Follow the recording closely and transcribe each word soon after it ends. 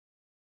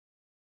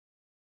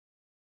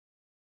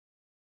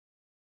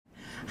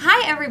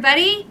Hi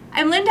everybody,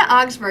 I'm Linda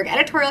Augsburg,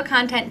 Editorial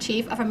Content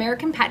Chief of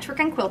American Patchwork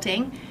and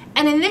Quilting,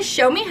 and in this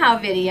Show Me How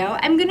video,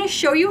 I'm going to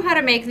show you how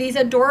to make these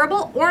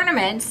adorable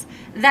ornaments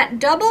that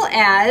double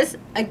as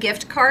a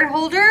gift card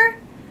holder,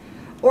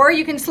 or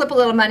you can slip a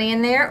little money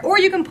in there, or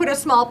you can put a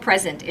small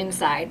present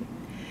inside.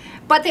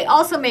 But they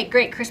also make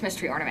great Christmas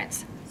tree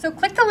ornaments. So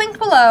click the link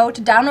below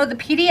to download the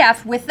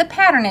PDF with the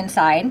pattern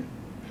inside,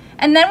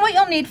 and then what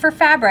you'll need for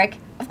fabric.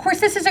 Of course,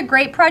 this is a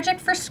great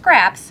project for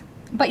scraps,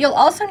 but you'll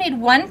also need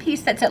one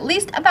piece that's at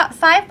least about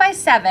 5 by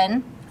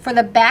 7 for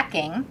the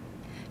backing.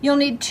 You'll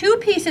need 2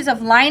 pieces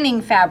of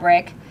lining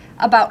fabric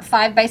about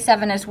 5 by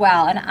 7 as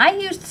well. And I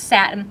used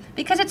satin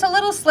because it's a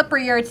little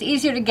slipperier. It's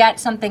easier to get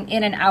something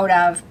in and out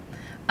of.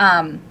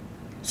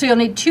 So you'll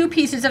need 2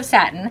 pieces of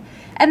satin.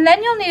 And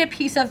then you'll need a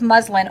piece of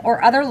muslin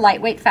or other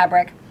lightweight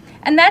fabric.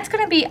 And that's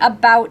going to be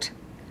about,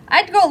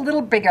 I'd go a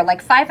little bigger,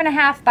 like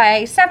 5.5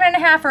 by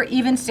 7.5 or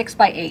even 6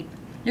 by 8.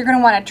 You're going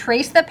to want to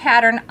trace the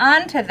pattern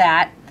onto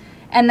that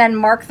and then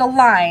mark the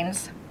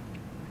lines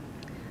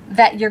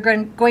that you're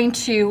going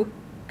to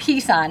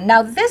piece on.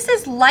 Now this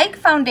is like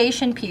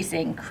foundation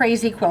piecing,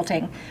 crazy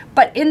quilting,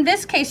 but in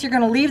this case you're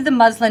going to leave the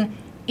muslin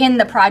in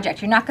the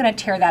project. You're not going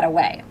to tear that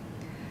away.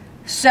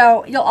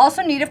 So you'll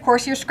also need, of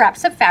course, your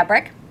scraps of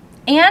fabric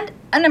and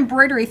an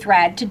embroidery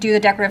thread to do the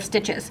decorative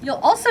stitches. You'll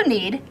also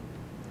need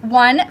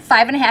one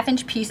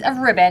 5.5-inch piece of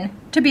ribbon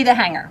to be the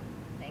hanger.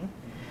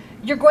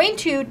 You're going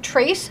to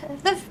trace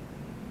the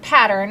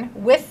pattern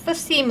with the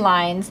seam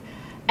lines,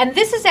 and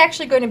this is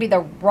actually going to be the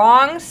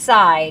wrong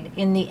side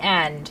in the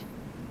end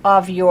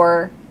of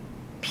your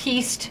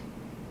pieced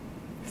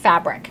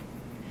fabric.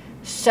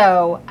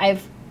 So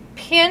I've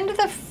pinned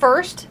the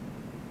first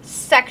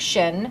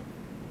section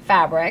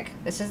fabric.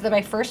 This is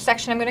my first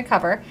section I'm going to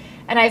cover,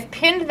 and I've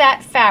pinned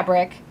that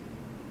fabric,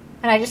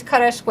 and I just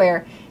cut a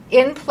square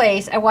in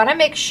place. I want to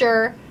make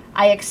sure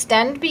I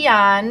extend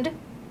beyond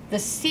the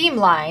seam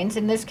lines,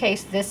 in this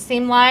case this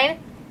seam line,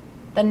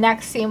 the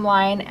next seam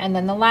line, and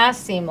then the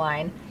last seam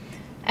line.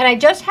 And I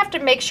just have to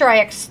make sure I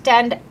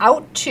extend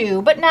out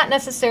to, but not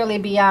necessarily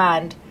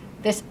beyond,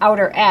 this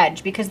outer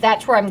edge, because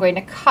that's where I'm going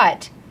to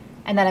cut,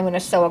 and then I'm going to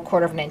sew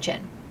 1/4 inch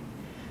in.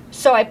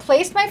 So I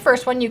placed my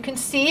first one. You can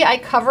see I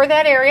cover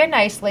that area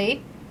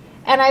nicely,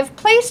 and I've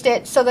placed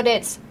it so that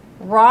it's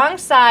wrong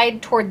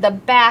side toward the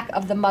back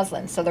of the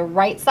muslin. So the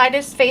right side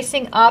is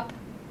facing up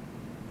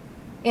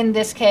in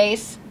this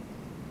case,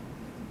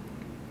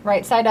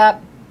 right side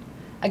up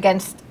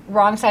against,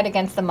 wrong side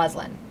against the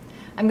muslin.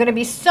 I'm going to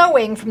be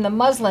sewing from the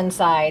muslin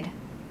side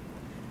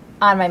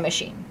on my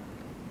machine.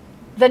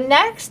 The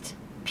next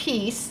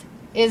piece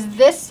is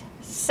this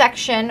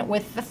section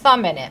with the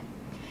thumb in it.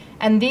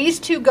 And these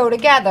two go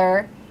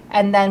together,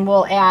 and then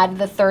we'll add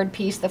the 3rd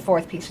piece, the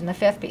 4th piece, and the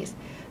 5th piece.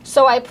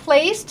 So I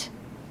placed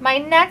my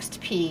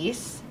next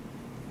piece,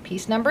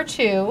 piece number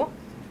 2,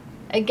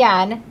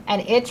 again,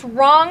 and its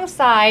wrong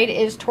side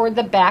is toward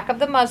the back of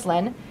the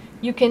muslin.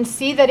 You can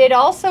see that it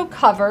also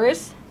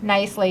covers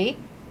nicely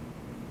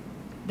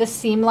the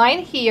seam line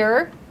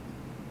here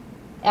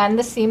and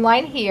the seam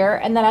line here,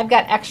 and then I've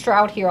got extra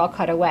out here I'll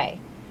cut away.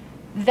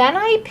 Then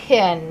I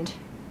pinned,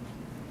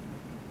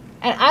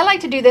 and I like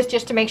to do this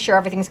just to make sure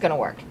everything's going to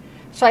work.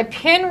 So I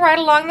pin right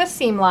along the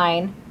seam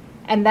line,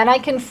 and then I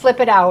can flip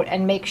it out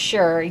and make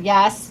sure,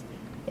 yes,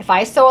 if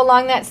I sew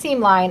along that seam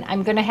line,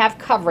 I'm going to have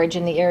coverage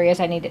in the areas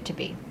I need it to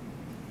be.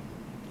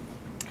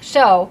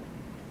 So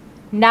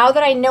now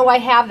that I know I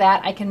have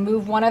that, I can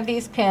move one of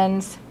these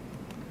pins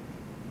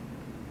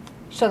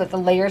so that the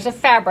layers of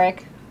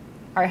fabric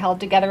are held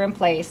together in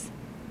place,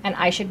 and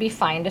I should be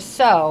fine to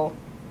sew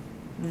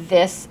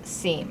this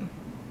seam.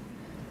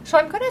 So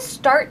I'm going to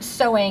start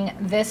sewing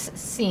this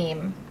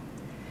seam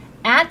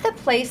at the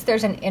place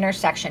there's an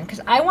intersection,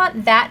 because I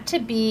want that to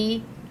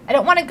be, I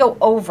don't want to go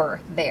over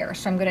there.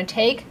 So I'm going to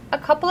take a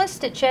couple of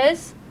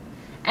stitches,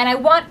 and I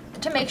want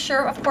to make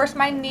sure, of course,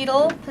 my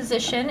needle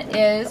position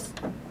is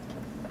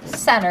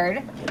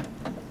centered.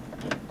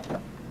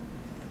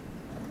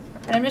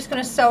 And I'm just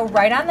going to sew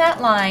right on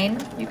that line.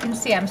 You can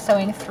see I'm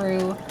sewing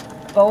through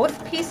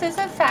both pieces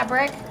of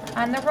fabric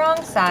on the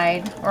wrong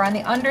side, or on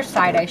the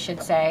underside I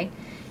should say,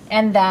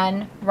 and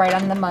then right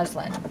on the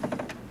muslin.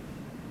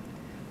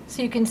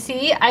 So you can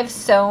see I've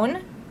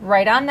sewn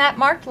right on that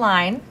marked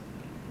line.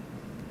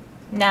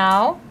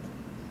 Now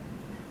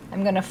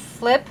I'm going to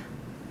flip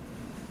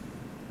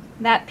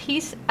that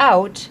piece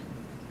out,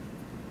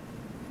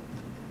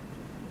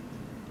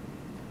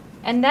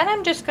 and then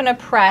I'm just going to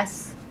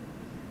press.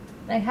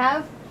 I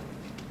have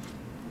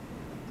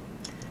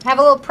a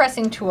little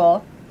pressing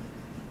tool,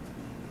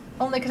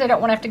 only because I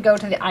don't want to have to go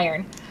to the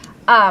iron.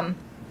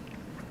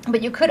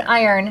 But you could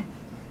iron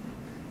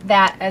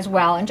that as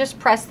well and just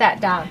press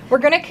that down. We're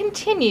going to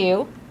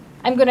continue.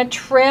 I'm going to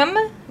trim,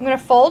 I'm going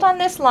to fold on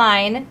this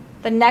line,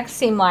 the next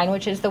seam line,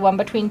 which is the one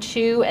between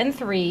 2 and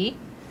 3.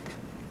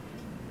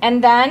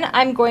 And then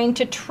I'm going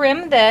to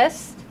trim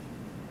this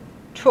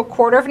to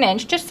 1/4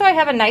 inch, just so I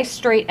have a nice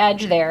straight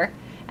edge there.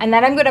 And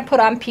then I'm going to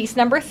put on piece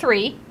number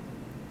 3.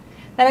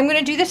 Then I'm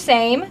going to do the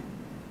same,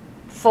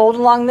 fold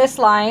along this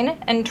line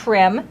and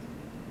trim.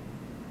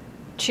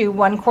 to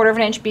 1/4 of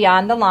an inch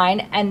beyond the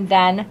line, and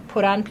then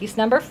put on piece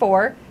number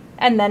 4,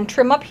 and then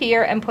trim up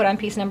here and put on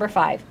piece number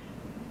 5.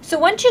 So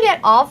once you get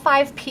all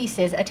 5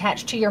 pieces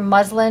attached to your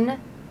muslin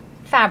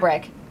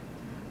fabric,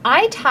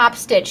 I top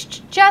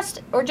stitched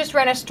just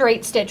ran a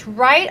straight stitch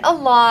right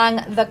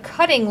along the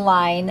cutting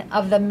line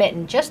of the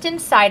mitten, just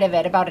inside of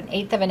it, about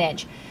 1/8 of an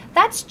inch.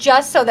 That's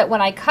just so that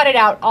when I cut it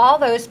out, all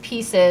those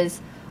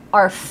pieces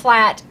are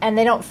flat and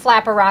they don't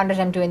flap around as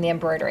I'm doing the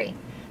embroidery.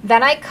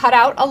 Then I cut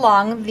out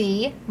along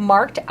the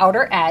marked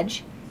outer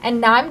edge, and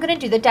now I'm going to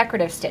do the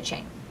decorative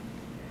stitching.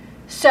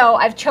 So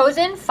I've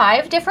chosen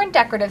 5 different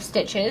decorative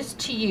stitches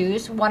to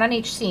use, 1 on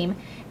each seam.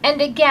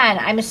 And again,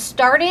 I'm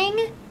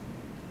starting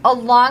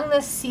along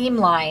the seam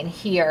line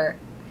here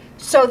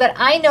so that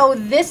I know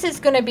this is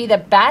going to be the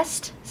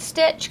best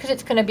stitch because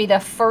it's going to be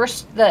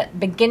the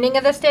beginning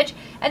of the stitch.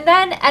 And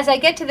then as I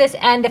get to this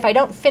end, if I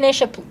don't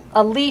finish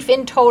a leaf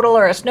in total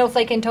or a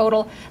snowflake in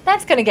total,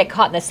 that's going to get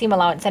caught in the seam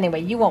allowance anyway.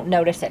 You won't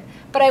notice it.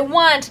 But I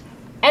want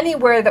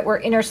anywhere that we're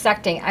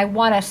intersecting, I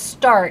want to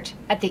start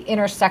at the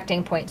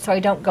intersecting point so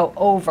I don't go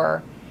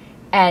over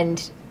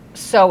and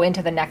sew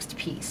into the next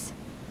piece.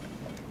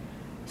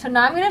 So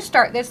now I'm going to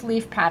start this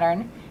leaf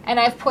pattern, and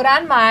I've put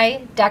on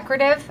my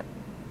decorative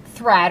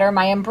thread or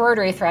my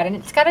embroidery thread, and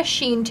it's got a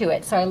sheen to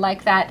it, so I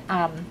like that,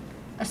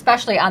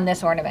 especially on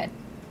this ornament.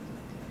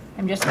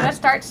 I'm just going to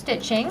start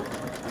stitching.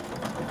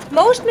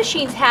 Most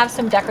machines have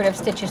some decorative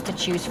stitches to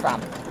choose from.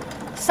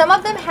 Some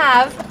of them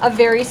have a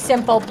very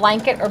simple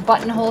blanket or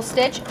buttonhole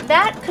stitch.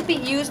 That could be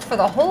used for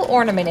the whole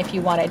ornament if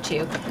you wanted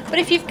to. But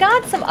if you've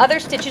got some other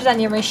stitches on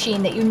your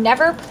machine that you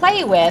never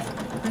play with,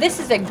 this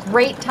is a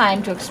great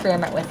time to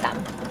experiment with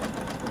them.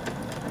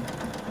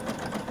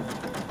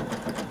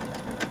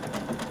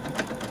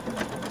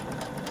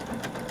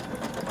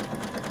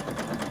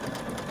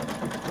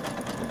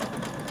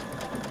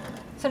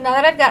 So now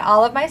that I've got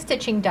all of my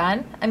stitching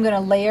done, I'm going to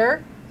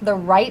layer the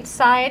right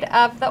side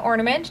of the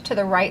ornament to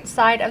the right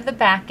side of the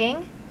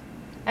backing,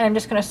 and I'm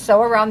just going to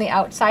sew around the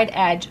outside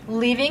edge,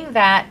 leaving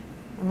that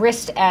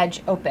wrist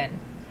edge open.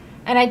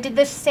 And I did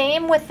the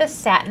same with the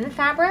satin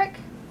fabric,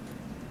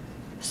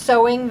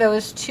 sewing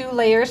those 2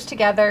 layers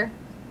together.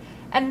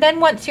 And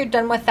then once you're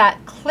done with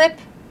that, clip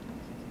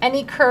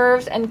any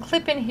curves and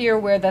clip in here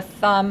where the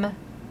thumb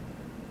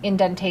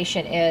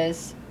indentation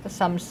is, the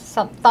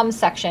thumb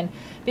section,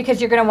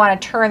 because you're going to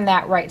want to turn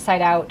that right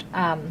side out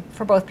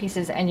for both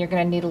pieces, and you're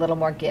going to need a little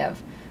more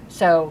give.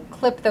 So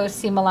clip those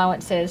seam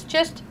allowances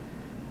just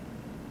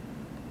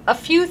a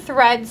few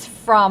threads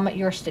from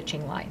your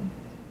stitching line.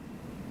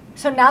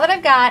 So now that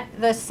I've got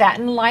the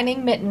satin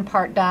lining mitten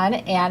part done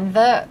and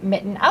the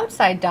mitten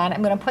outside done,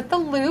 I'm going to put the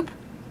loop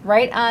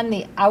right on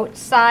the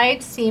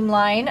outside seam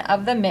line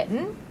of the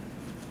mitten,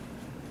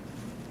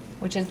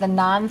 which is the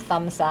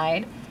non-thumb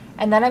side,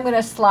 and then I'm going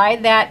to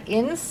slide that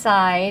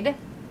inside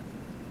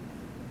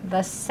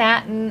the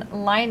satin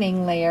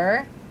lining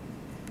layer,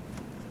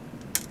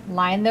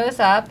 line those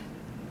up.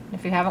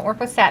 If you haven't worked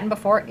with satin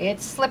before,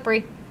 it's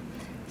slippery,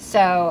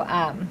 so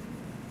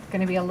it's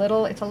going to be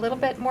it's a little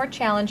bit more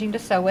challenging to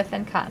sew with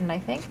than cotton, I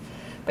think.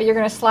 But you're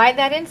going to slide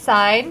that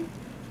inside,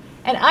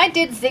 and I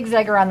did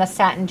zigzag around the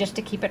satin just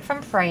to keep it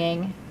from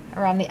fraying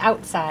around the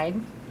outside.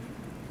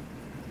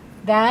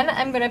 Then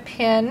I'm going to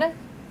pin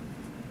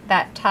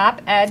that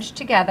top edge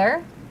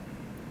together,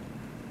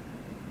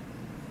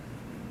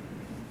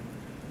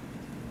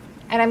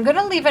 and I'm going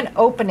to leave an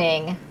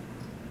opening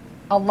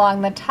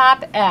along the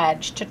top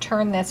edge to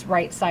turn this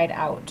right side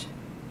out.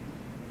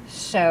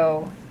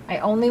 So I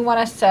only want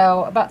to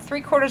sew about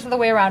 3/4 of the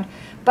way around,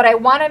 but I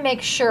want to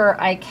make sure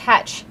I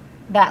catch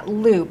that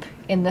loop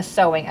in the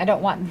sewing. I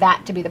don't want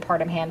that to be the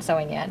part I'm hand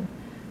sewing in.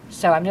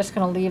 So I'm just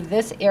going to leave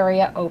this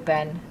area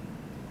open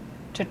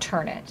to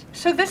turn it.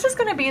 So this is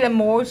going to be the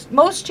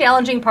most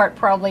challenging part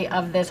probably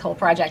of this whole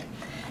project,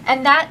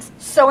 and that's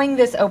sewing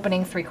this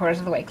opening 3/4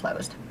 of the way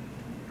closed.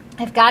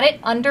 I've got it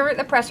under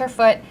the presser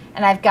foot,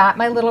 and I've got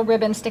my little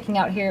ribbon sticking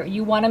out here.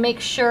 You want to make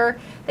sure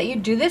that you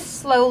do this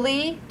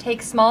slowly,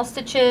 take small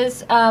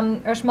stitches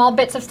or small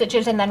bits of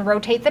stitches, and then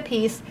rotate the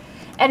piece,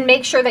 and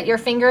make sure that your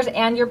fingers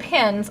and your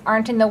pins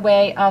aren't in the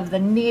way of the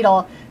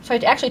needle. So I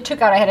actually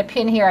took out, I had a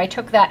pin here, I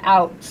took that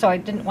out so I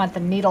didn't want the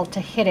needle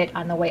to hit it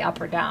on the way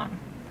up or down,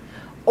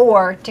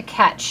 or to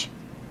catch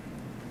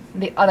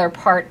the other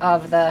part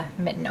of the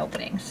mitten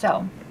opening.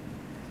 So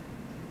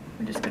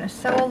I'm just going to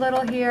sew a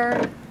little here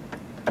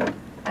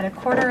at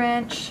 1/4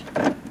 inch.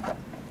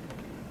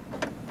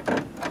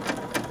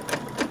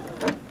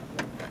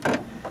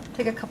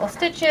 Take a couple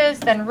stitches,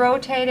 then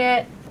rotate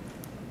it.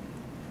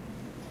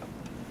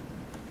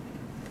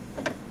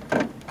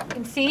 You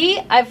can see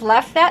I've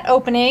left that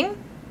opening,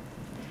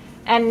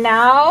 and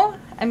now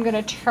I'm going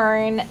to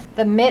turn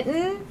the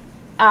mitten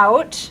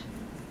out,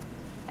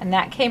 and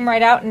that came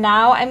right out.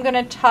 Now I'm going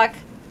to tuck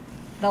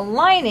the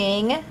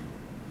lining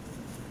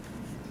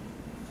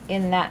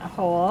in that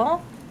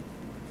hole.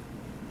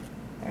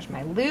 There's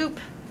my loop.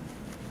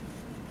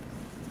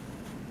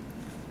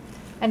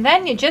 And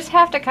then you just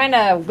have to kind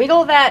of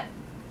wiggle that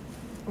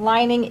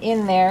lining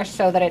in there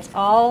so that it's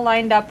all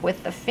lined up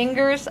with the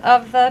fingers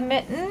of the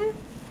mitten.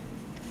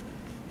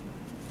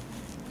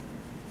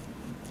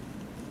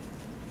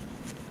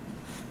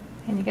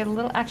 And you get a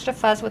little extra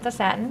fuzz with the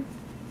satin.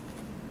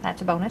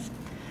 That's a bonus.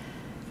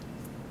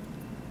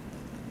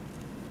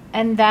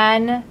 And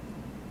then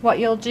what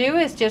you'll do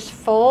is just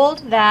fold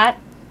that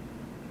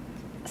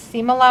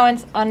seam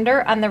allowance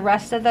under on the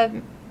rest of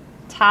the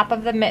top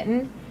of the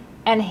mitten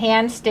and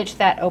hand stitch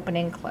that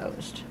opening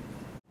closed.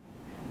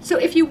 So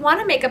if you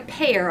want to make a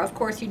pair, of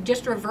course, you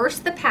just reverse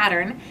the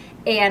pattern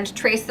and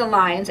trace the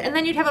lines, and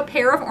then you'd have a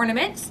pair of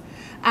ornaments.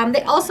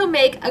 They also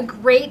make a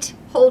great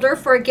holder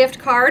for a gift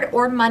card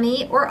or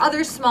money or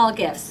other small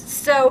gifts.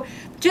 So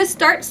just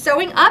start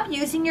sewing up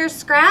using your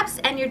scraps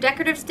and your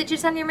decorative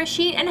stitches on your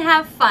machine and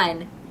have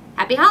fun.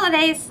 Happy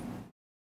holidays!